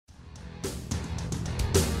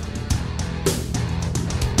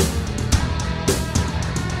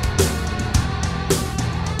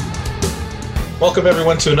Welcome,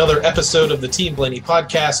 everyone, to another episode of the Team Blaney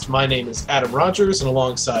podcast. My name is Adam Rogers, and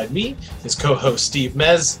alongside me is co-host Steve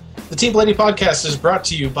Mez. The Team Blaney podcast is brought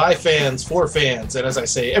to you by fans for fans, and as I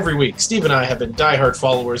say every week, Steve and I have been diehard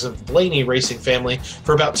followers of the Blaney racing family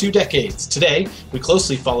for about 2 decades. Today, we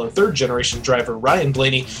closely follow third-generation driver Ryan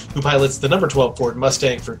Blaney, who pilots the number 12 Ford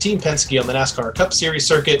Mustang for Team Penske on the NASCAR Cup Series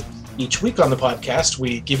circuit. Each week on the podcast,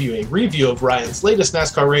 we give you a review of Ryan's latest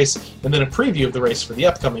NASCAR race and then a preview of the race for the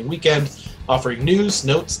upcoming weekend, offering news,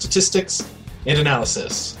 notes, statistics, and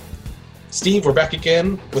analysis. Steve, we're back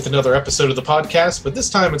again with another episode of the podcast, but this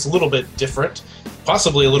time it's a little bit different,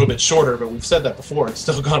 possibly a little bit shorter, but we've said that before. It's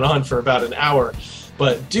still gone on for about an hour.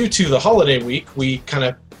 But due to the holiday week, we kind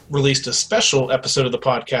of released a special episode of the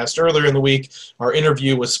podcast earlier in the week, our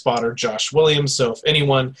interview with spotter Josh Williams. So if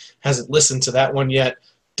anyone hasn't listened to that one yet,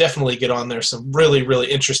 definitely get on there. Some really,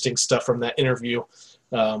 really interesting stuff from that interview.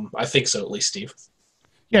 I think so, at least, Steve.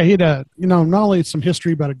 Yeah, he had not only some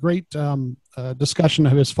history, but a great discussion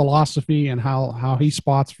of his philosophy and how he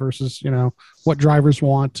spots versus, what drivers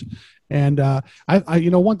want. And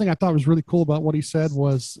one thing I thought was really cool about what he said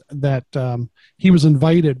was that he was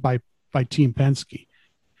invited by Team Penske,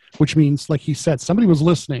 which means, like he said, somebody was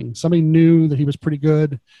listening, somebody knew that he was pretty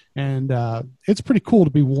good. And it's pretty cool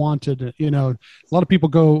to be wanted. A lot of people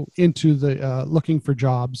go into the looking for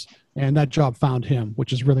jobs, and that job found him,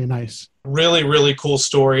 which is really nice. Really, really cool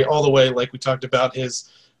story all the way, like we talked about, his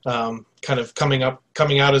kind of coming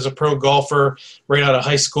out as a pro golfer right out of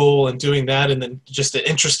high school and doing that, and then just an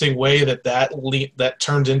interesting way that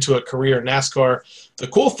turned into a career in NASCAR. The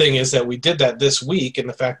cool thing is that we did that this week, and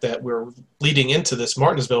the fact that we're leading into this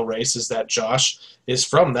Martinsville race is that Josh is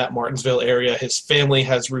from that Martinsville area. His family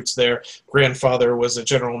has roots there. Grandfather was a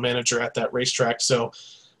general manager at that racetrack, so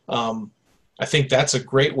I think that's a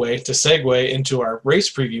great way to segue into our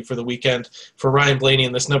race preview for the weekend for Ryan Blaney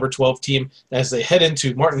and this number 12 team as they head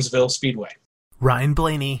into Martinsville Speedway. Ryan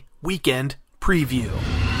Blaney Weekend Preview.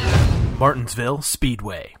 Martinsville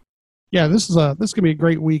Speedway. Yeah, this is going to be a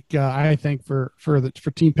great week, I think, for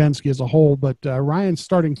Team Penske as a whole. But Ryan's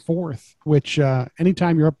starting fourth, which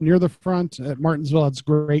anytime you're up near the front at Martinsville, it's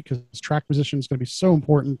great because track position is going to be so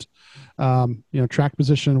important. Track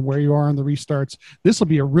position, where you are on the restarts. This will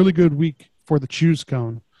be a really good week for the choose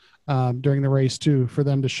cone during the race too, for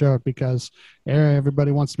them to show it, because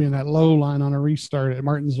everybody wants to be in that low line on a restart at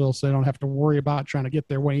Martinsville, so they don't have to worry about trying to get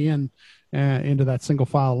their way into that single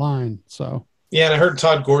file line. So yeah, and I heard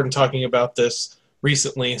Todd Gordon talking about this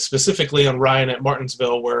recently, specifically on Ryan at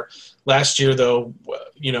Martinsville, where last year, though,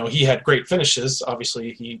 he had great finishes.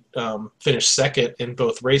 Obviously, he finished second in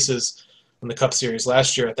both races in the Cup Series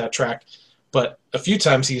last year at that track, but a few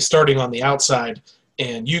times he's starting on the outside,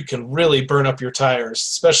 and you can really burn up your tires,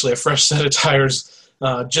 especially a fresh set of tires,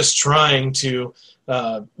 just trying to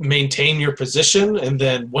maintain your position. And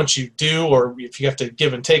then once you do, or if you have to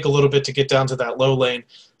give and take a little bit to get down to that low lane.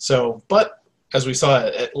 So, but as we saw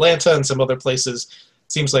at Atlanta and some other places,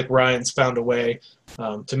 it seems like Ryan's found a way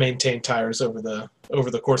to maintain tires over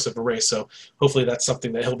the course of a race. So hopefully that's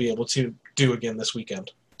something that he'll be able to do again this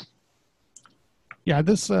weekend. Yeah,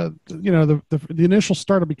 this the initial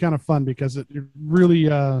start will be kind of fun because it really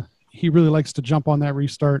he really likes to jump on that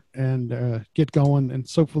restart and get going, and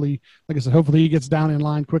hopefully, like I said, hopefully he gets down in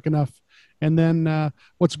line quick enough. And then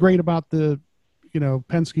what's great about the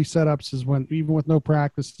Penske setups is when, even with no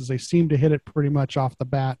practice, is they seem to hit it pretty much off the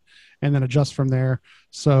bat and then adjust from there.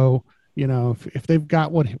 So if they've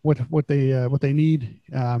got what they need,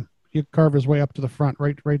 he'll carve his way up to the front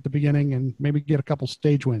right at the beginning and maybe get a couple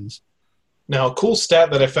stage wins. Now, a cool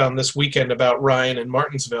stat that I found this weekend about Ryan and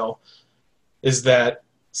Martinsville is that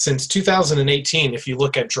since 2018, if you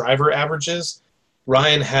look at driver averages,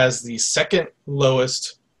 Ryan has the second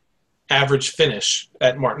lowest average finish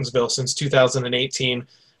at Martinsville since 2018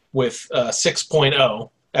 with 6.0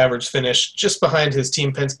 average finish, just behind his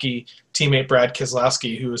Team Penske teammate Brad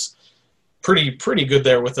Keselowski, who's pretty good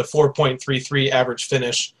there with a 4.33 average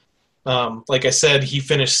finish. Like I said, he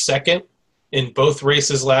finished second in both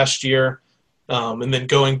races last year. And then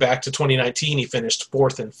going back to 2019, he finished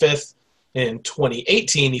 4th and 5th. In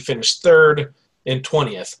 2018, he finished 3rd and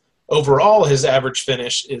 20th. Overall, his average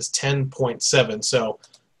finish is 10.7. So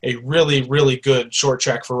a really, really good short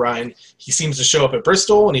track for Ryan. He seems to show up at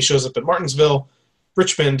Bristol, and he shows up at Martinsville.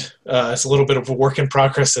 Richmond is a little bit of a work in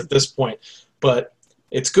progress at this point. But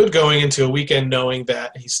it's good going into a weekend knowing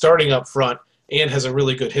that he's starting up front and has a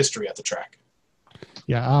really good history at the track.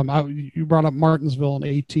 Yeah, you brought up Martinsville in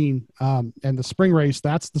 18, and the spring race.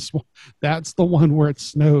 That's the one where it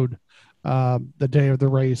snowed the day of the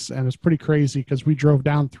race, and it's pretty crazy because we drove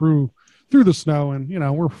down through the snow, and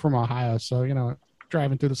we're from Ohio, so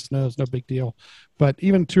driving through the snow is no big deal. But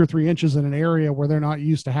even 2 or 3 inches in an area where they're not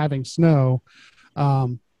used to having snow,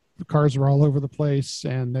 the cars were all over the place,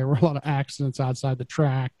 and there were a lot of accidents outside the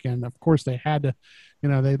track. And of course they had to,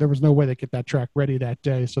 there was no way they get that track ready that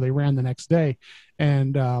day. So they ran the next day,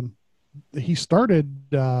 and he started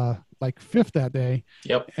like 5th that day.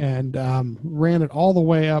 Yep. And ran it all the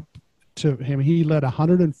way up to him. He led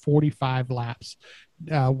 145 laps,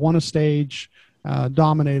 won a stage,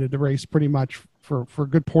 dominated the race pretty much for a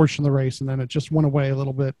good portion of the race. And then it just went away a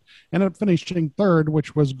little bit. Ended up finishing 3rd,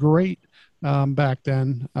 which was great back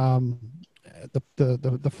then.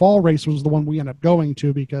 The fall race was the one we ended up going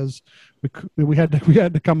to because we had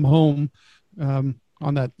to come home on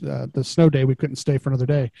that the snow day. We couldn't stay for another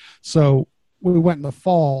day, so we went in the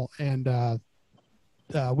fall, and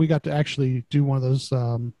we got to actually do one of those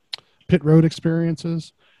pit road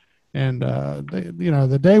experiences. And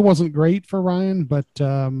the day wasn't great for Ryan, but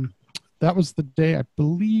that was the day I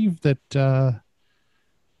believe that.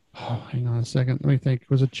 Hang on a second. Let me think.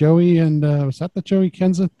 Was it Joey and was that the Joey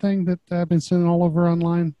Kenza thing that I've been seeing all over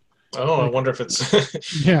online? Oh, I wonder if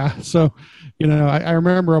it's. Yeah. So, I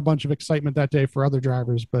remember a bunch of excitement that day for other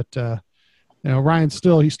drivers, but Ryan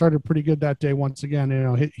he started pretty good that day once again.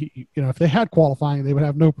 He if they had qualifying, they would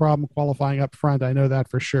have no problem qualifying up front. I know that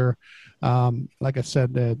for sure. Like I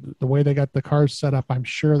said, the way they got the cars set up, I'm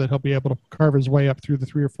sure that he'll be able to carve his way up through the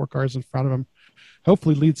 3 or 4 cars in front of him.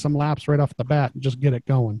 Hopefully lead some laps right off the bat and just get it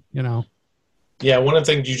going, Yeah, one of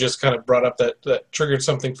the things you just kind of brought up that triggered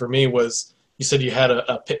something for me was you said you had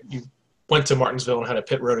you went to Martinsville and had a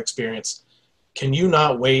pit road experience. Can you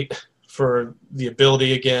not wait for the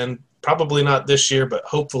ability again, probably not this year, but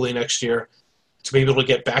hopefully next year, to be able to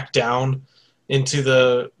get back down into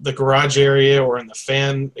the garage area or in the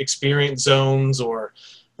fan experience zones, or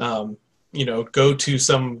go to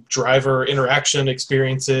some driver interaction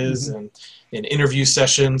experiences and interview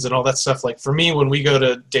sessions and all that stuff. Like for me, when we go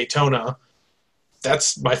to Daytona,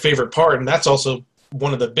 that's my favorite part. And that's also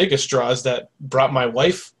one of the biggest draws that brought my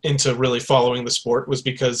wife into really following the sport, was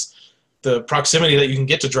because the proximity that you can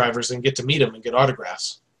get to drivers and get to meet them and get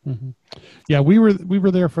autographs. Mm-hmm. Yeah. We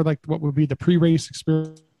were there for like what would be the pre-race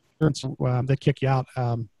experience. They kick you out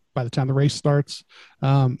by the time the race starts.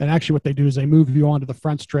 And actually what they do is they move you onto the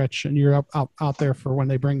front stretch, and you're out there for when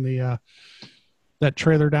they bring that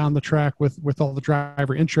trailer down the track with all the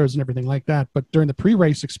driver intros and everything like that. But during the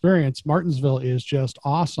pre-race experience, Martinsville is just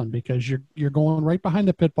awesome because you're going right behind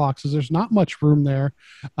the pit boxes. There's not much room there.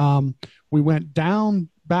 We went down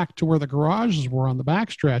back to where the garages were on the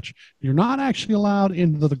backstretch. You're not actually allowed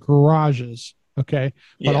into the garages. Okay.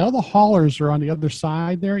 But all the haulers are on the other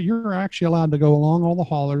side there. You're actually allowed to go along all the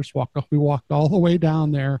haulers. We walked all the way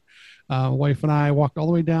down there. Wife and I walked all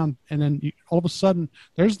the way down, and then all of a sudden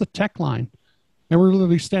there's the tech line. And we're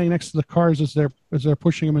literally standing next to the cars as they're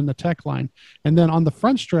pushing them in the tech line. And then on the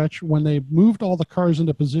front stretch, when they moved all the cars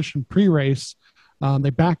into position pre-race, they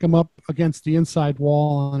back them up against the inside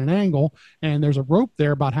wall on an angle, and there's a rope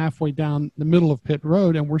there about halfway down the middle of pit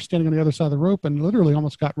road, and we're standing on the other side of the rope and literally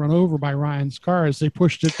almost got run over by Ryan's car as they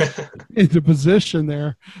pushed it into position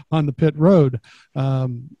there on the pit road.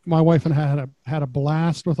 My wife and I had a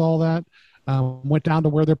blast with all that. Went down to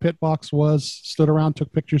where their pit box was, stood around,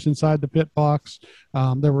 took pictures inside the pit box.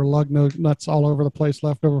 There were lug nuts all over the place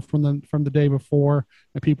left over from the day before,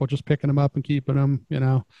 and people just picking them up and keeping them,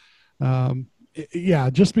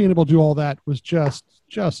 just being able to do all that was just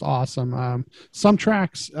awesome. Some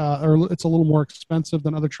tracks it's a little more expensive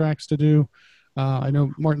than other tracks to do. I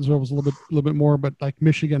know Martinsville was a little bit more, but like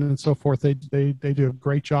Michigan and so forth, they do a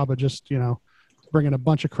great job of just, bringing a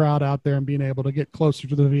bunch of crowd out there and being able to get closer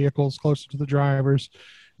to the vehicles, closer to the drivers,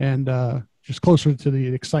 and just closer to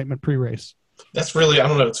the excitement pre-race. That's really, I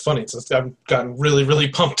don't know, it's funny. I've gotten really, really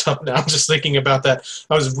pumped up now just thinking about that.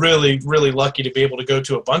 I was really, really lucky to be able to go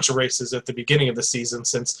to a bunch of races at the beginning of the season,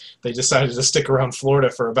 since they decided to stick around Florida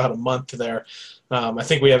for about a month there. I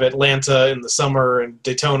think we have Atlanta in the summer and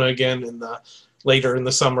Daytona again later in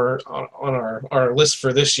the summer on our list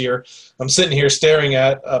for this year. I'm sitting here staring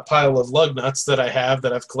at a pile of lug nuts that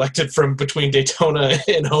I've collected from between Daytona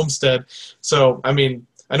and Homestead. So, I mean,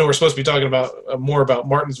 I know we're supposed to be talking about more about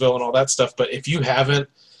Martinsville and all that stuff, but if you haven't,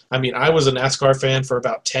 I mean, I was a NASCAR fan for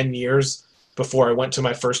about 10 years before I went to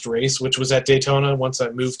my first race, which was at Daytona once I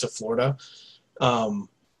moved to Florida.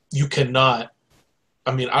 You cannot,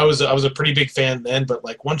 I mean, I was a pretty big fan then, but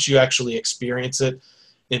like once you actually experience it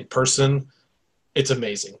in person, it's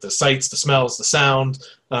amazing. The sights, the smells, the sound,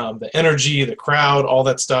 the energy, the crowd, all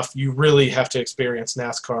that stuff. You really have to experience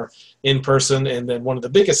NASCAR in person. And then one of the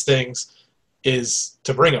biggest things is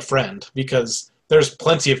to bring a friend, because there's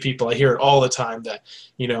plenty of people, I hear it all the time, that,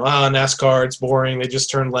 NASCAR, it's boring, they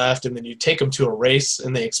just turn left, and then you take them to a race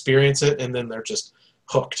and they experience it, and then they're just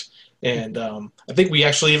hooked. And I think we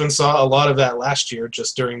actually even saw a lot of that last year,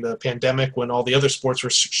 just during the pandemic when all the other sports were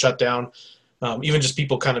shut down. Even just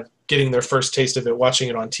people kind of getting their first taste of it, watching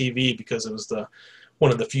it on TV, because it was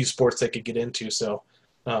one of the few sports they could get into. So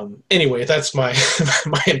anyway, that's my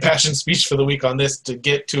my impassioned speech for the week on this,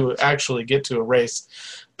 to actually get to a race.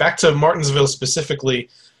 Back to Martinsville specifically,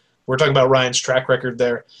 we're talking about Ryan's track record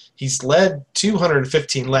there. He's led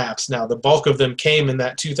 215 laps. Now, the bulk of them came in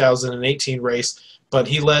that 2018 race, but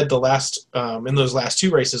he led the last in those last two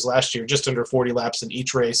races last year, just under 40 laps in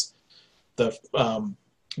each race.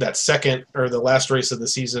 That second to last race of the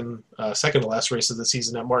season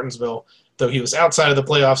at Martinsville, though he was outside of the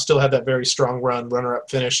playoffs, still had that very strong runner-up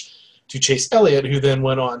finish to Chase Elliott, who then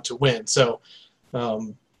went on to win. So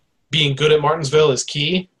being good at Martinsville is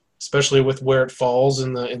key, especially with where it falls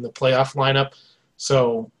in the playoff lineup.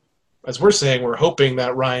 So as we're saying, we're hoping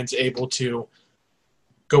that Ryan's able to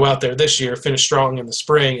go out there this year, finish strong in the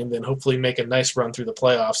spring, and then hopefully make a nice run through the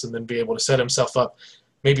playoffs and then be able to set himself up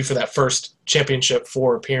maybe for that first Championship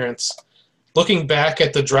 4 appearance. Looking back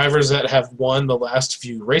at the drivers that have won the last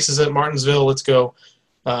few races at Martinsville, let's go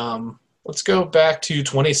back to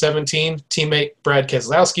 2017. Teammate Brad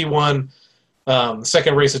Keselowski won. The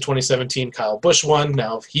second race of 2017, Kyle Busch won.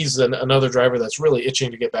 Now he's another driver that's really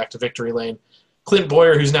itching to get back to victory lane. Clint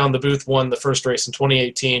Boyer, who's now in the booth, won the first race in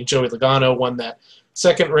 2018. Joey Logano won that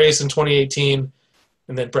second race in 2018.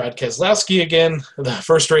 And then Brad Keselowski again, the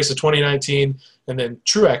first race of 2019. And then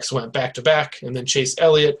Truex went back-to-back. And then Chase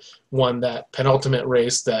Elliott won that penultimate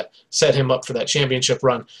race that set him up for that championship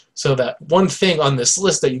run. So that one thing on this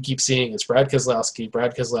list that you keep seeing is Brad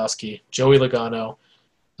Keselowski, Joey Logano.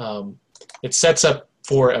 It sets up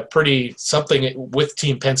for something with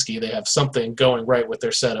Team Penske. They have something going right with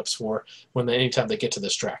their setups for anytime they get to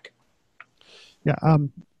this track. Yeah,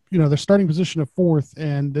 their starting position of 4th,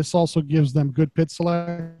 and this also gives them good pit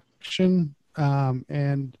selection.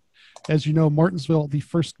 And as you know, Martinsville, the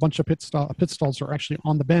first bunch of pit stalls are actually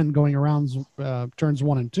on the bend going around turns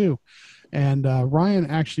 1 and 2. And Ryan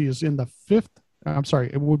actually is in the 5th.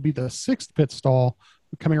 It would be the 6th pit stall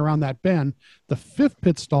coming around that bend. The 5th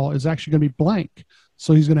pit stall is actually going to be blank.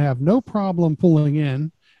 So he's going to have no problem pulling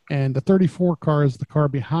in. And the 34 car is the car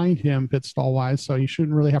behind him pit stall wise. So you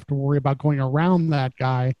shouldn't really have to worry about going around that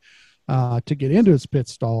guy to get into his pit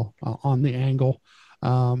stall on the angle.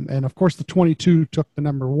 And of course the 22 took the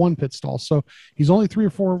number 1 pit stall. So he's only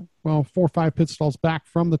 4 or 5 pit stalls back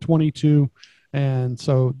from the 22. And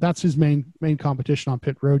so that's his main competition on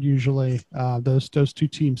pit road. Usually those two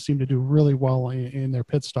teams seem to do really well in their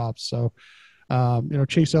pit stops. So,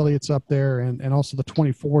 Chase Elliott's up there and also the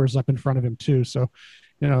 24 is up in front of him too. So,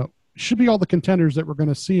 should be all the contenders that we're going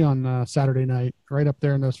to see on Saturday night, right up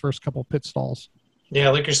there in those first couple pit stalls. Yeah,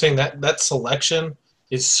 like you're saying, that selection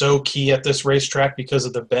is so key at this racetrack because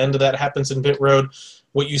of the bend that happens in pit road.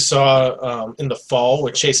 What you saw in the fall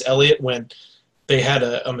with Chase Elliott when they had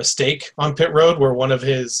a mistake on pit road where one of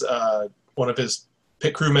his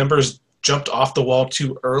pit crew members jumped off the wall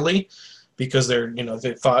too early because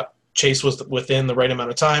they thought Chase was within the right amount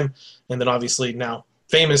of time, and then obviously now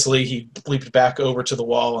famously he leaped back over to the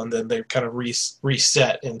wall, and then they kind of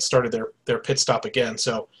reset and started their pit stop again.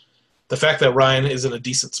 So the fact that Ryan is in a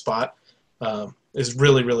decent spot is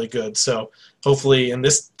really, really good. So hopefully, and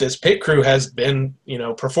this pit crew has been,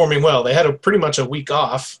 performing well. They had pretty much a week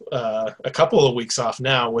off, a couple of weeks off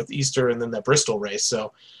now with Easter and then that Bristol race.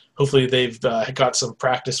 So hopefully they've got some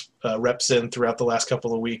practice reps in throughout the last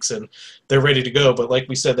couple of weeks and they're ready to go. But like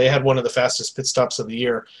we said, they had one of the fastest pit stops of the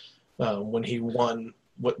year when he won.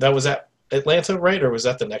 That was at Atlanta, right? Or was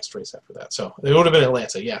that the next race after that? So it would have been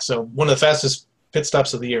Atlanta. Yeah. So one of the fastest pit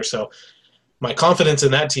stops of the year. So my confidence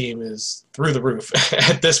in that team is through the roof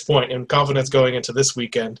at this point, and confidence going into this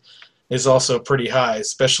weekend is also pretty high,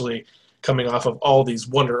 especially coming off of all these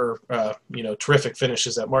terrific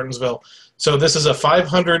finishes at Martinsville. So this is a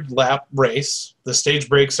 500-lap race. The stage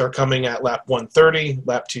breaks are coming at lap 130,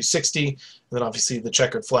 lap 260, and then obviously the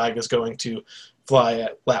checkered flag is going to fly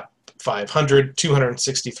at lap 500,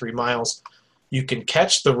 263 miles. You can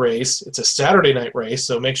catch the race. It's a Saturday night race,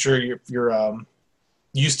 so make sure you're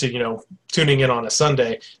used to, tuning in on a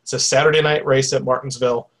Sunday. It's a Saturday night race at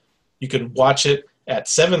Martinsville. You can watch it at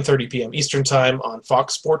 7:30 p.m. Eastern Time on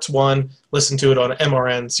Fox Sports 1. Listen to it on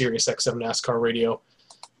MRN, SiriusXM NASCAR Radio.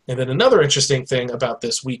 And then another interesting thing about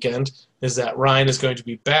this weekend is that Ryan is going to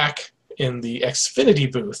be back in the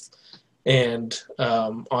Xfinity booth and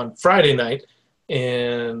on Friday night.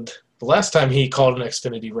 And the last time he called an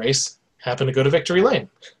Xfinity race happened to go to Victory Lane.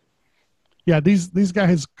 Yeah, these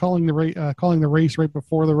guys calling the race right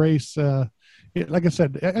before the race. Like I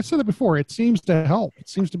said it before. It seems to help. It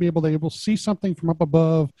seems to be able to see something from up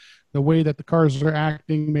above, the way that the cars are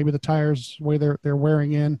acting, maybe the tires, the way they're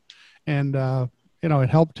wearing in, and it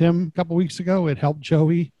helped him a couple weeks ago. It helped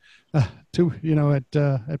Joey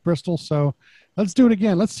at Bristol. So let's do it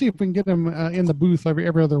again. Let's see if we can get him in the booth every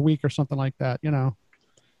other week or something like that.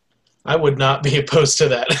 I would not be opposed to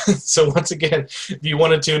that. So once again, if you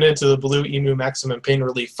want to tune into the Blue Emu Maximum Pain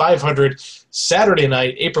Relief 500, Saturday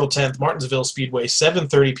night, April 10th, Martinsville Speedway,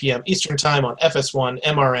 7:30 p.m. Eastern Time on FS1,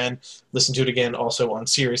 MRN. Listen to it again also on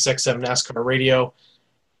Sirius XM NASCAR Radio.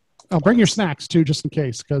 Oh, bring your snacks, too, just in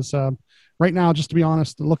case, because right now, just to be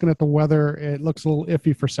honest, looking at the weather, it looks a little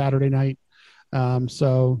iffy for Saturday night.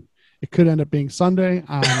 So it could end up being Sunday.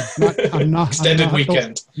 I'm not extended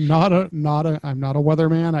weekend. I'm not a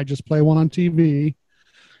weatherman. I just play one on TV.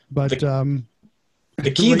 But the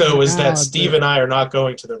key though is that Steve and I are not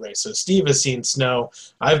going to the race. So Steve has seen snow.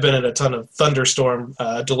 I've been in a ton of thunderstorm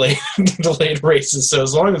delayed races. So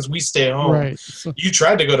as long as we stay home, right. So, you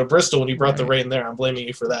tried to go to Bristol when you brought the rain there. I'm blaming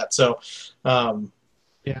you for that. So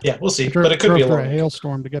yeah, we'll see. But it could be a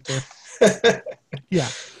hailstorm to get there. Yeah.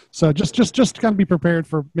 So just kind of be prepared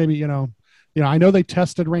for maybe, I know they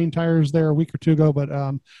tested rain tires there a week or two ago, but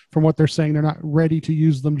from what they're saying, they're not ready to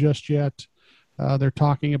use them just yet. They're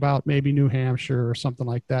talking about maybe New Hampshire or something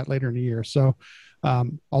like that later in the year. So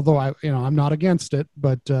although I'm not against it,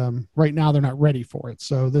 but right now they're not ready for it.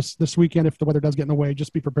 So this weekend, if the weather does get in the way,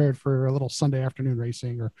 just be prepared for a little Sunday afternoon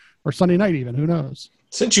racing or Sunday night even. Who knows?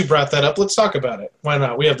 Since you brought that up, let's talk about it. Why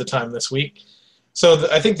not? We have the time this week. So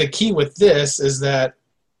I think the key with this is that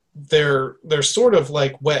they're sort of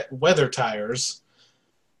like wet weather tires,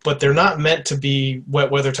 but they're not meant to be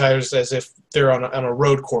wet weather tires as if they're on a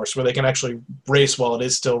road course where they can actually race while it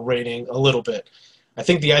is still raining a little bit. I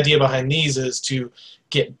think the idea behind these is to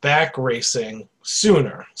get back racing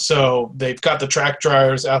sooner. So they've got the track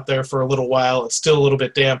dryers out there for a little while. It's still a little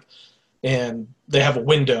bit damp, and they have a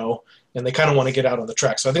window, and they kind of want to get out on the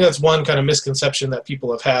track. So I think that's one kind of misconception that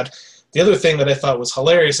people have had. The other thing that I thought was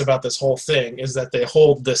hilarious about this whole thing is that they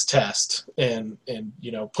hold this test and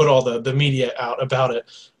put all the media out about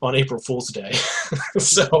it on April Fool's Day.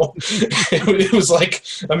 So it was like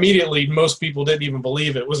immediately most people didn't even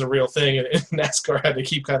believe it was a real thing, and NASCAR had to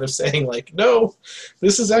keep kind of saying like, no,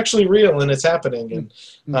 this is actually real and it's happening.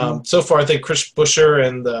 And so far I think Chris Buescher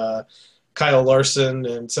and Kyle Larson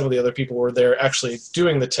and some of the other people were there actually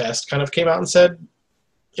doing the test kind of came out and said,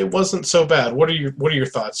 it wasn't so bad. What are your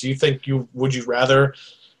thoughts? Do you think would you rather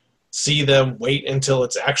see them wait until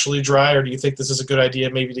it's actually dry, or do you think this is a good idea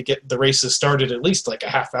maybe to get the races started at least like a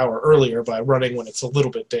half hour earlier by running when it's a little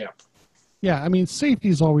bit damp? Yeah, I mean, safety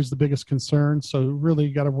is always the biggest concern, so really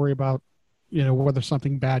got to worry about whether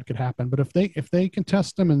something bad could happen. But if they can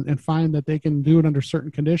test them and find that they can do it under certain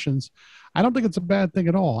conditions, I don't think it's a bad thing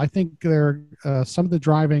at all. I think some of the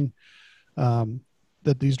driving some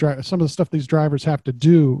of the stuff these drivers have to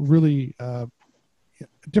do really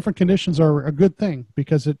different conditions are a good thing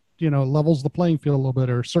because it levels the playing field a little bit,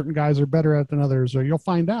 or certain guys are better at than others, or you'll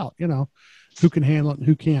find out who can handle it and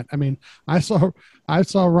who can't. I mean, I saw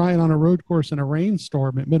Ryan on a road course in a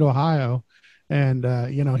rainstorm at Mid-Ohio, and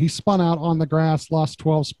he spun out on the grass, lost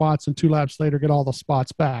 12 spots, and 2 laps later get all the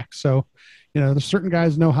spots back. So there's certain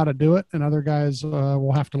guys know how to do it, and other guys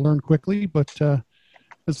will have to learn quickly, but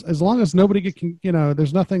as long as nobody can,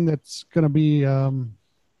 there's nothing that's going to be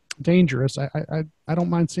dangerous. I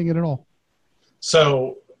don't mind seeing it at all.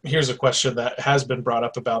 So here's a question that has been brought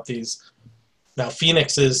up about these. Now,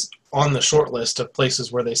 Phoenix is on the short list of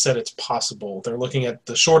places where they said it's possible. They're looking at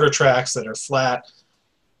the shorter tracks that are flat.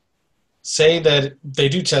 Say that they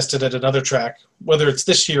do test it at another track, whether it's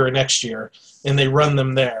this year or next year, and they run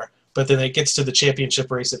them there, but then it gets to the championship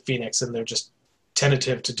race at Phoenix and they're just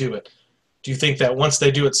tentative to do it. Do you think that once they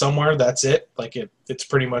do it somewhere, that's it? Like it's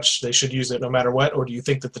pretty much they should use it no matter what? Or do you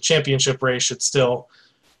think that the championship race should still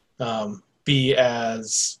be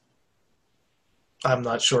as, I'm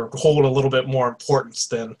not sure, hold a little bit more importance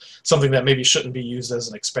than something that maybe shouldn't be used as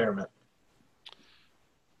an experiment?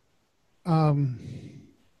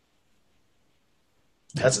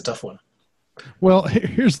 That's a tough one. Well,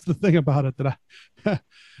 here's the thing about it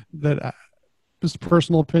that just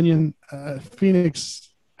personal opinion, Phoenix.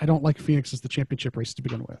 I don't like Phoenix as the championship race to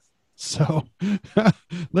begin with. So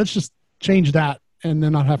let's just change that and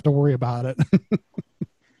then not have to worry about it.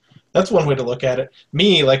 That's one way to look at it.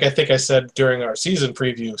 Me, like I think I said during our season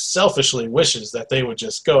preview, selfishly wishes that they would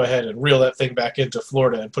just go ahead and reel that thing back into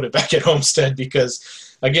Florida and put it back at Homestead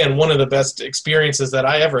because, again, one of the best experiences that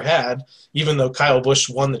I ever had, even though Kyle Busch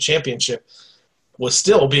won the championship, was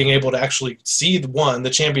still being able to actually see the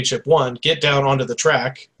championship one, get down onto the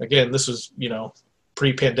track. Again, this was,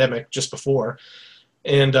 pre-pandemic, just before,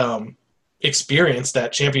 and experience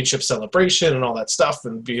that championship celebration and all that stuff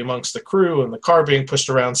and be amongst the crew and the car being pushed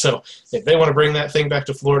around. So if they want to bring that thing back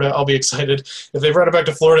to Florida, I'll be excited. If they brought it back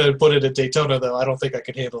to Florida and put it at Daytona, though, I don't think I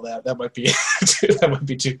could handle that. That might be that might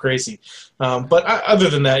be too crazy. But other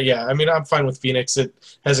than that, yeah, I mean, I'm fine with Phoenix. It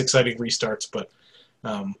has exciting restarts, but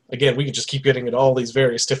again, we could just keep getting into all these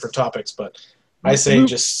various different topics, but I say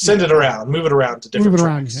just send it around, move it around to different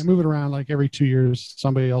tracks. Move it around like every 2 years,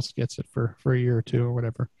 somebody else gets it for a year or two or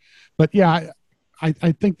whatever. But yeah, I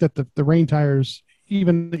think that the rain tires,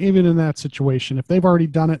 even in that situation, if they've already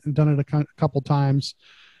done it a couple times,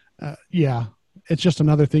 yeah, it's just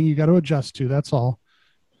another thing you got to adjust to. That's all.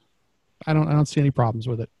 I don't see any problems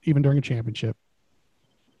with it, even during a championship.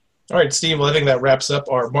 All right, Steve, well, I think that wraps up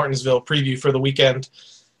our Martinsville preview for the weekend.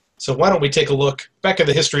 So why don't we take a look back at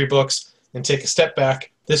the history books and take a step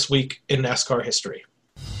back this week in NASCAR history.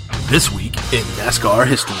 This week in NASCAR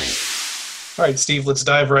history. All right, Steve, let's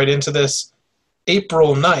dive right into this.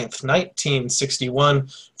 April 9th, 1961,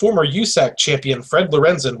 former USAC champion Fred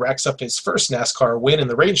Lorenzen racks up his first NASCAR win in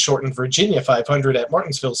the rain-shortened Virginia 500 at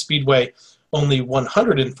Martinsville Speedway. Only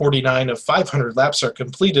 149 of 500 laps are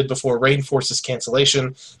completed before rain forces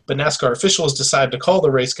cancellation, but NASCAR officials decide to call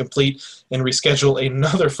the race complete and reschedule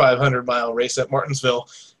another 500-mile race at Martinsville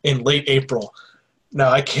in late April. Now,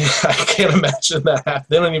 I can't imagine that.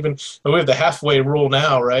 They don't even – we have the halfway rule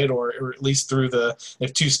now, right, or at least through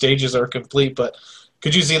if two stages are complete. But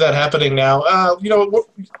could you see that happening now?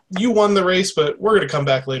 You won the race, but we're going to come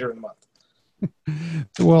back later in the month.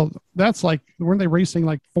 Well, that's like – weren't they racing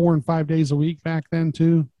like 4 and 5 days a week back then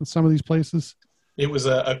too in some of these places? It was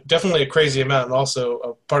definitely a crazy amount, and also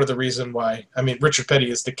a part of the reason why – I mean, Richard Petty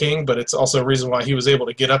is the king, but it's also a reason why he was able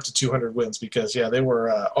to get up to 200 wins because, yeah, they were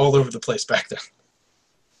all over the place back then.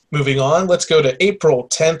 Moving on, let's go to April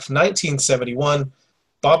 10th, 1971.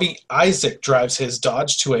 Bobby Isaac drives his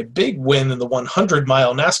Dodge to a big win in the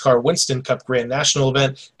 100-mile NASCAR Winston Cup Grand National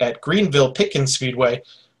event at Greenville-Pickens Speedway.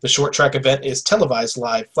 The short track event is televised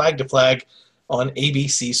live flag to flag on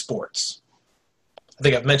ABC Sports. I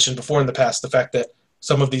think I've mentioned before in the past the fact that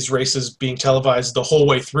some of these races being televised the whole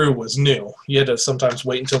way through was new. You had to sometimes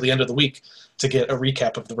wait until the end of the week to get a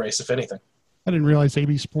recap of the race, if anything. I didn't realize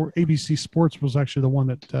ABC Sports was actually the one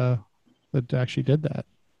that actually did that.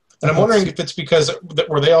 And I'm wondering if it's because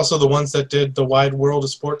were they also the ones that did the Wide World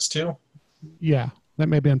of Sports too? Yeah, that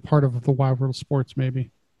may have been part of the Wide World of Sports,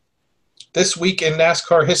 maybe. This week in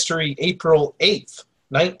NASCAR history, April 8th,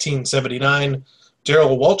 1979,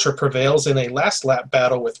 Darrell Waltrip prevails in a last lap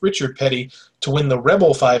battle with Richard Petty to win the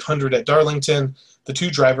Rebel 500 at Darlington. The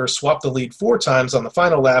two drivers swapped the lead 4 times on the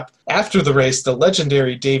final lap. After the race, the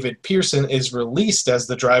legendary David Pearson is released as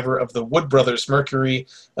the driver of the Wood Brothers Mercury.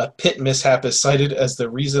 A pit mishap is cited as the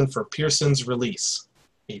reason for Pearson's release.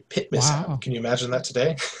 A pit mishap. Wow. Can you imagine that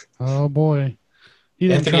today? Oh, boy.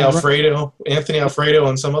 Anthony Alfredo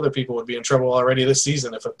and some other people would be in trouble already this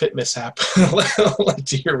season if a pit mishap led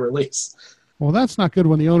to your release. Well, that's not good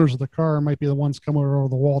when the owners of the car might be the ones coming over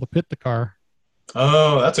the wall to pit the car.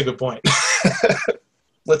 Oh, that's a good point.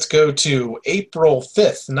 Let's go to April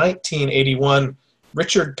 5th, 1981.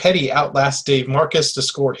 Richard Petty outlasts Dave Marcus to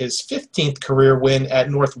score his 15th career win at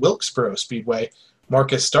North Wilkesboro Speedway.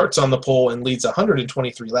 Marcus starts on the pole and leads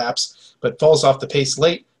 123 laps, but falls off the pace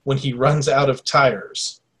late when he runs out of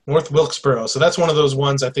tires. North Wilkesboro. So that's one of those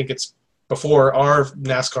ones, I think it's before our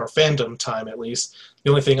NASCAR fandom time at least. The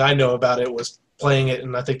only thing I know about it was playing it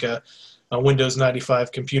in, I think, a Windows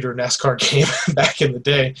 95 computer NASCAR game back in the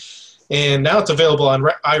day. And now it's available on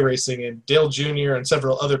iRacing, and Dale Jr. and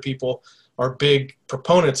several other people are big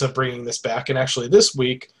proponents of bringing this back. And actually this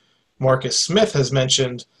week, Marcus Smith has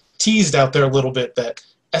teased out there a little bit that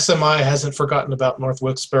SMI hasn't forgotten about North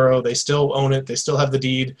Wilkesboro. They still own it. They still have the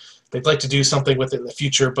deed. They'd like to do something with it in the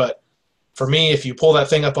future. But for me, if you pull that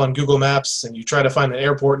thing up on Google Maps and you try to find an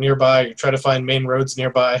airport nearby, you try to find main roads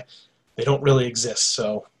nearby, they don't really exist.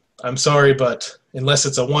 So I'm sorry, but unless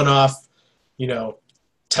it's a one-off,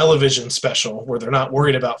 television special where they're not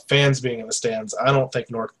worried about fans being in the stands, I don't think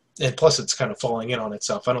and plus it's kind of falling in on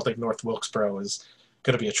itself, I don't think North Wilkesboro is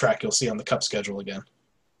going to be a track you'll see on the Cup schedule again.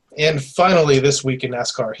 And finally, this week in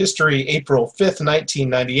NASCAR history, April 5th,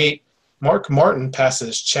 1998, Mark Martin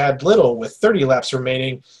passes Chad Little with 30 laps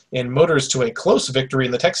remaining and motors to a close victory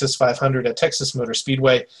in the Texas 500 at Texas Motor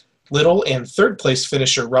Speedway. Little and third-place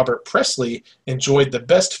finisher Robert Presley enjoyed the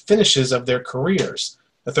best finishes of their careers.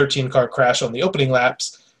 A 13-car crash on the opening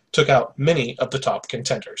laps took out many of the top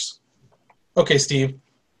contenders. Okay, Steve,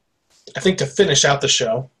 I think to finish out the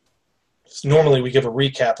show, normally we give a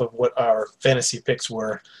recap of what our fantasy picks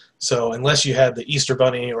were. So unless you had the Easter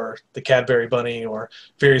Bunny or the Cadbury Bunny or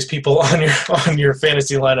various people on your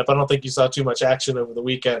fantasy lineup, I don't think you saw too much action over the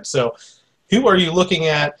weekend. So who are you looking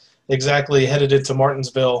at exactly headed into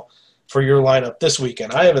Martinsville for your lineup this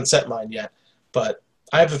weekend? I haven't set mine yet, but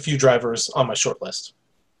I have a few drivers on my short list.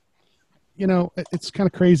 You know, it's kind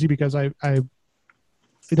of crazy because I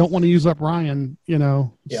don't want to use up Ryan, you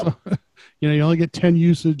know. Yep. So, you know, you only get 10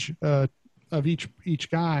 usage of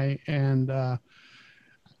each guy, and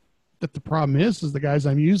that the problem is the guys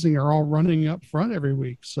I'm using are all running up front every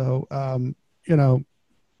week. So, you know,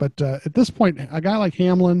 but at this point, a guy like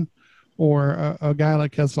Hamlin or a guy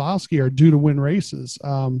like Keselowski are due to win races.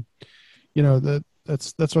 You know,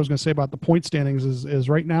 that's what I was going to say about the point standings is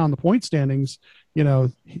right now in the point standings, you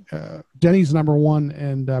know, Denny's number 1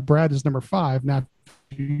 and Brad is number 5. Now,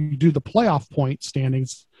 if you do the playoff point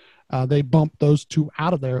standings, they bump those two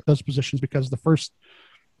out of those positions because the first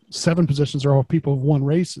 7 positions are all people who've won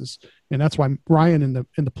races, and that's why Ryan in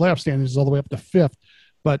the playoff standings is all the way up to 5th.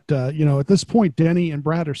 But you know, at this point, Denny and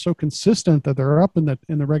Brad are so consistent that they're up in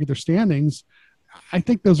the regular standings. I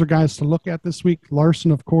think those are guys to look at this week.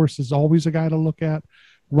 Larson, of course, is always a guy to look at.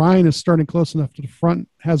 Ryan is starting close enough to the front,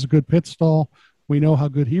 has a good pit stall. We know how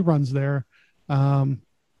good he runs there.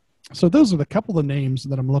 So those are the couple of names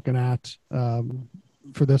that I'm looking at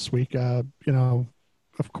for this week. You know,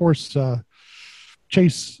 of course,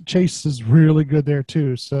 Chase is really good there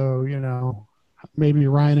too. So, you know, maybe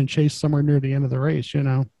Ryan and Chase somewhere near the end of the race, you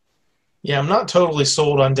know. Yeah, I'm not totally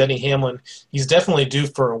sold on Denny Hamlin. He's definitely due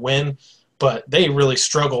for a win, but they really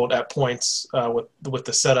struggled at points with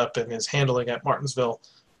the setup and his handling at Martinsville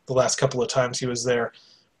the last couple of times he was there.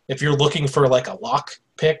 If you're looking for like a lock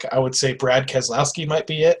pick, I would say Brad Keselowski might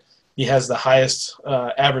be it. He has the highest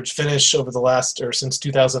average finish over since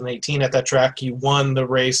 2018 at that track. He won the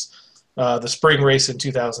race, the spring race in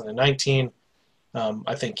 2019.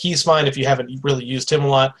 I think he's fine if you haven't really used him a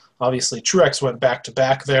lot. Obviously, Truex went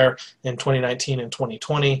back-to-back there in 2019 and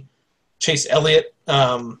 2020. Chase Elliott,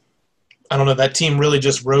 I don't know, that team really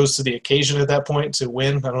just rose to the occasion at that point to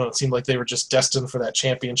win. I don't know, it seemed like they were just destined for that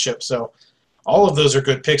championship. So all of those are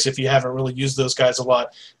good picks if you haven't really used those guys a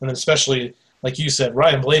lot. And then especially, like you said,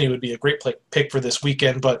 Ryan Blaney would be a great pick for this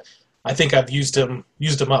weekend, but I think I've used him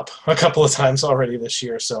up a couple of times already this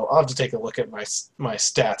year. So I'll have to take a look at my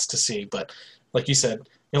stats to see. But like you said,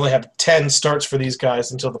 you only have 10 starts for these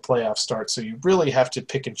guys until the playoffs start, so you really have to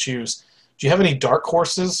pick and choose. Do you have any dark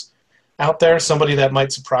horses out there, somebody that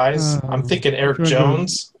might surprise? I'm thinking Eric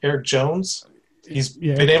Jones. Eric Jones. He's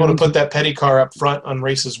been able to put that petty car up front on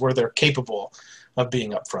races where they're capable of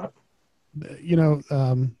being up front. You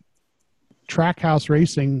know, Trackhouse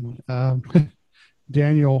Racing,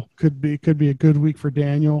 Daniel could be a good week for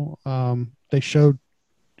Daniel. They showed,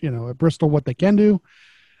 you know, at Bristol what they can do.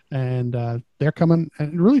 And they're coming,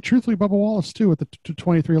 and really truthfully, Bubba Wallace too, with the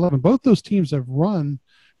 2311. Both those teams have run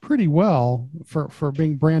pretty well for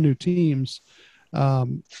being brand new teams.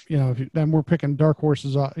 You know, then we're picking dark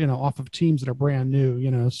horses, you know, off of teams that are brand new,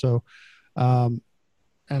 you know. So, and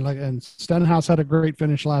Stenhouse had a great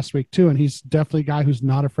finish last week too, and he's definitely a guy who's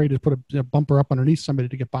not afraid to put a bumper up underneath somebody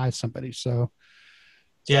to get by somebody. So,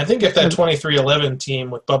 yeah, I think if that 2311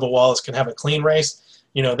 team with Bubba Wallace can have a clean race.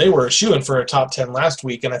 You know, they were shooing for a top 10 last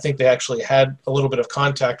week, and I think they actually had a little bit of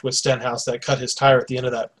contact with Stenhouse that cut his tire at the end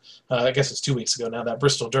of that, I guess it's 2 weeks ago now, that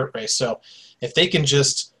Bristol dirt race. So if they can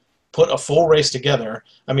just put a full race together,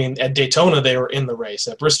 I mean, at Daytona they were in the race.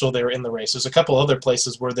 At Bristol they were in the race. There's a couple other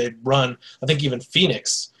places where they'd run, I think even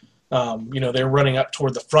Phoenix, you know, they were running up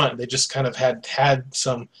toward the front. They just kind of had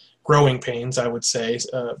some growing pains, I would say.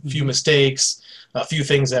 A few mistakes, a few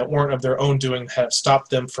things that weren't of their own doing have stopped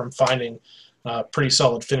them from finding pretty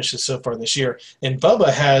solid finishes so far this year. And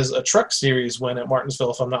Bubba has a truck series win at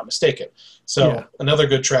Martinsville, if I'm not mistaken. So Another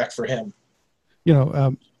good track for him. You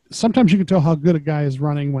know, sometimes you can tell how good a guy is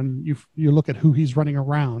running when you look at who he's running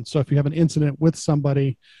around. So if you have an incident with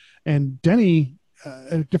somebody, and Denny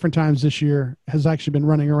at different times this year has actually been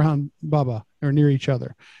running around Bubba or near each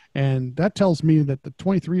other. And that tells me that the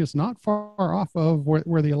 23 is not far off of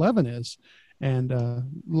where the 11 is. And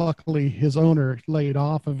luckily his owner laid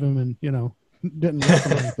off of him and, you know, didn't look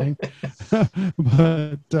or anything,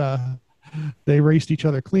 but they raced each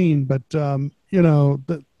other clean. But you know,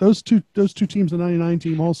 those two teams, the 99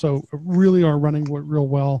 team, also really are running real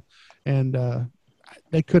well, and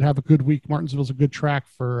they could have a good week. Martinsville's a good track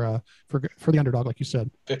for the underdog, like you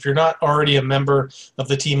said. If you're not already a member of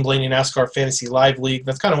the Team Blaney NASCAR Fantasy Live League,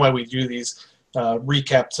 that's kind of why we do these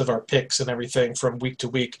recaps of our picks and everything from week to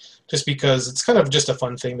week, just because it's kind of just a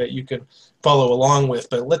fun thing that you can follow along with.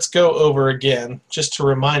 But let's go over again, just to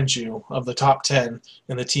remind you of the top 10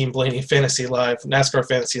 in the Team Blaney Fantasy Live, NASCAR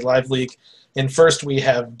Fantasy Live League. And first we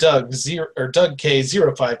have Doug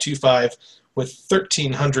K0525 with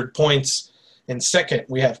 1,300 points. In second,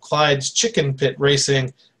 we have Clyde's Chicken Pit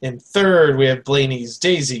Racing. In third, we have Blaney's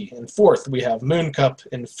Daisy. In fourth, we have Moon Cup.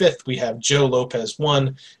 In fifth, we have Joe Lopez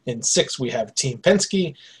 1. In sixth, we have Team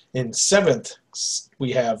Penske. In seventh,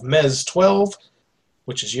 we have Mez 12,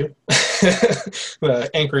 which is you,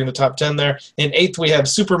 anchoring the top 10 there. In eighth, we have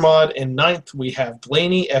Supermod. In ninth, we have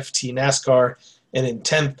Blaney FT NASCAR. And in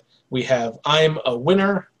 10th, we have I'm a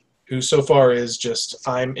Winner, who so far is just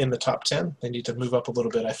I'm in the top 10. They need to move up a little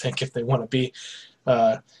bit, I think, if they want to be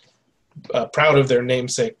proud of their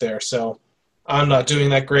namesake there. So I'm not doing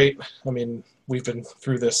that great. I mean, we've been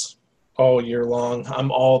through this all year long.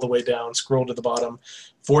 I'm all the way down, scroll to the bottom,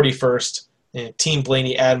 41st, and Team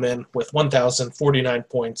Blaney admin with 1,049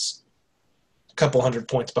 points, a couple hundred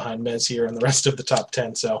points behind Mez here and the rest of the top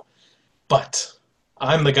 10. So, but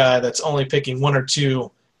I'm the guy that's only picking one or two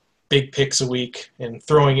big picks a week and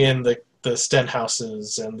throwing in the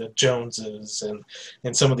Stenhouses and the Joneses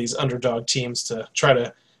and some of these underdog teams to try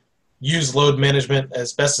to use load management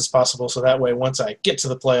as best as possible, so that way once I get to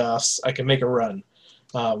the playoffs, I can make a run.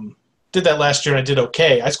 Did that last year and I did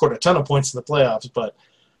okay. I scored a ton of points in the playoffs, but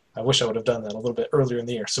I wish I would have done that a little bit earlier in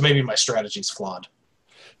the year. So maybe my strategy's flawed.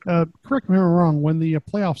 Correct me if I'm wrong. When the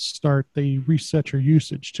playoffs start, they reset your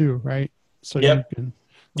usage too, right? So yep. You can.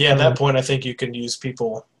 Yeah, at that point, I think you can use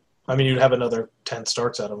people. I mean, you'd have another 10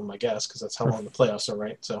 starts out of them, I guess, because that's how long the playoffs are,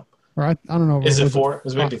 right? So, or I don't know. Is it 4?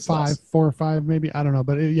 Maybe it's 5, less. 4 or 5, maybe. I don't know.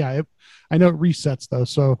 But I know it resets, though.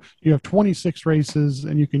 So you have 26 races,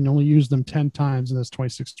 and you can only use them 10 times in those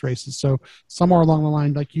 26 races. So somewhere along the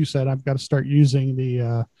line, like you said, I've got to start using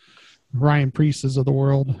the Ryan Priestes of the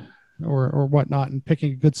world or whatnot and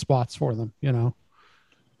picking good spots for them, you know.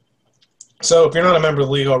 So if you're not a member of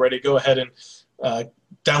the league already, go ahead and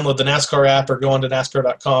download the NASCAR app or go on to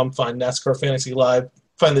NASCAR.com, find NASCAR Fantasy Live,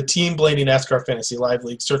 find the Team Blaney NASCAR Fantasy Live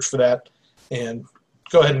League, search for that, and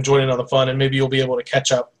go ahead and join in on the fun, and maybe you'll be able to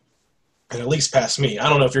catch up and at least pass me. I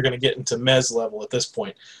don't know if you're going to get into Mez level at this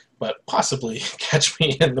point, but possibly catch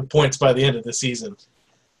me in the points by the end of the season.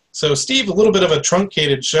 So, Steve, a little bit of a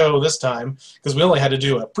truncated show this time because we only had to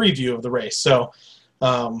do a preview of the race, so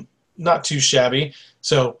not too shabby.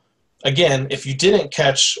 So, again, if you didn't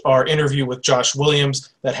catch our interview with Josh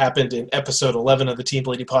Williams that happened in episode 11 of the Team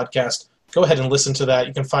Blaney podcast, go ahead and listen to that.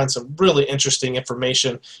 You can find some really interesting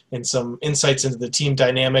information and some insights into the team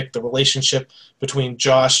dynamic, the relationship between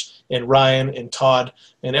Josh and Ryan and Todd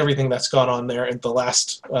and everything that's gone on there in the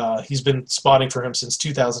last he's been spotting for him since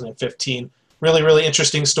 2015. Really, really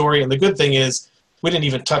interesting story. And the good thing is we didn't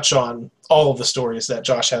even touch on all of the stories that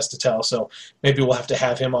Josh has to tell. So maybe we'll have to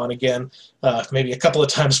have him on again, maybe a couple of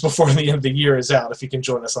times before the end of the year is out, if he can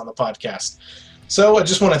join us on the podcast. So I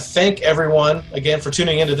just want to thank everyone again for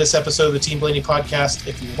tuning into this episode of the Team Blaney podcast.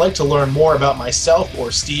 If you'd like to learn more about myself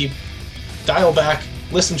or Steve, dial back,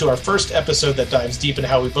 listen to our first episode that dives deep into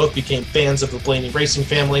how we both became fans of the Blaney racing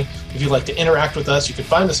family. If you'd like to interact with us, you can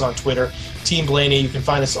find us on Twitter, Team Blaney. You can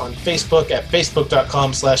find us on Facebook at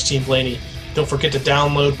facebook.com/Team Blaney. Don't forget to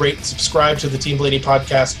download, rate, and subscribe to the Team Blaney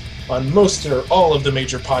podcast on most or all of the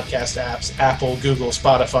major podcast apps, Apple, Google,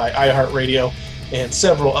 Spotify, iHeartRadio, and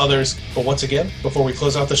several others. But once again, before we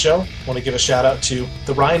close out the show, I want to give a shout out to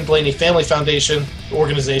the Ryan Blaney Family Foundation. The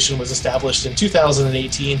organization was established in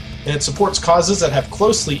 2018, and it supports causes that have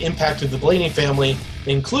closely impacted the Blaney family,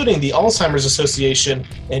 including the Alzheimer's Association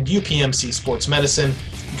and UPMC Sports Medicine.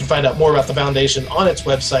 You can find out more about the foundation on its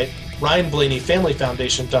website,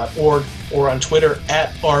 RyanBlaneyFamilyFoundation.org, or on Twitter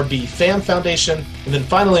at RBFamFoundation, and then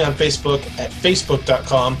finally on Facebook at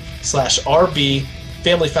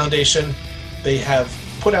Facebook.com/RBFamilyFoundation. They have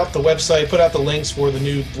put out the website, put out the links for the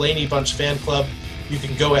new Blaney Bunch fan club. You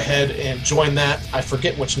can go ahead and join that. I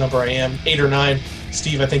forget which number I am, 8 or 9.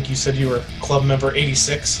 Steve, I think you said you were club member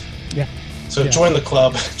 86. Yeah. So join the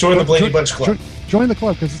club. Join the Blaney Bunch club. Join the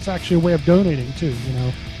club because it's actually a way of donating too. You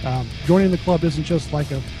know, joining the club isn't just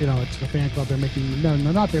like it's a fan club. They're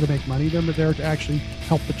not there to make money. They're there to actually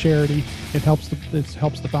help the charity. It helps the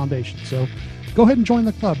foundation. So go ahead and join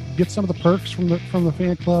the club. Get some of the perks from the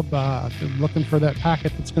fan club. Looking for that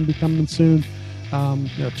packet that's going to be coming soon.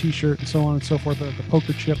 T-shirt and so on and so forth. The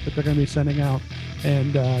poker chip that they're going to be sending out,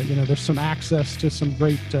 and there's some access to some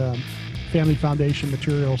great family foundation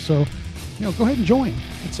material. So go ahead and join.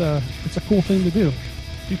 It's a cool thing to do.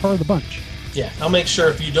 Be part of the bunch. Yeah, I'll make sure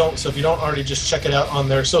if you don't already, just check it out on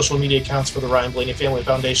their social media accounts for the Ryan Blaney Family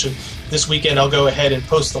Foundation. This weekend, I'll go ahead and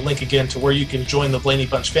post the link again to where you can join the Blaney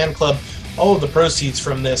Bunch fan club. All of the proceeds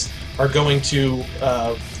from this are going to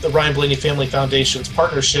the Ryan Blaney Family Foundation's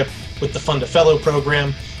partnership with the Fund a Fellow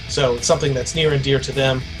program. So it's something that's near and dear to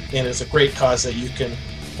them, and it's a great cause that you can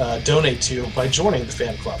donate to by joining the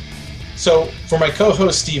fan club. So for my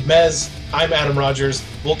co-host Steve Mez, I'm Adam Rogers.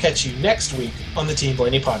 We'll catch you next week on the Team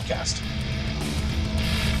Blaney podcast.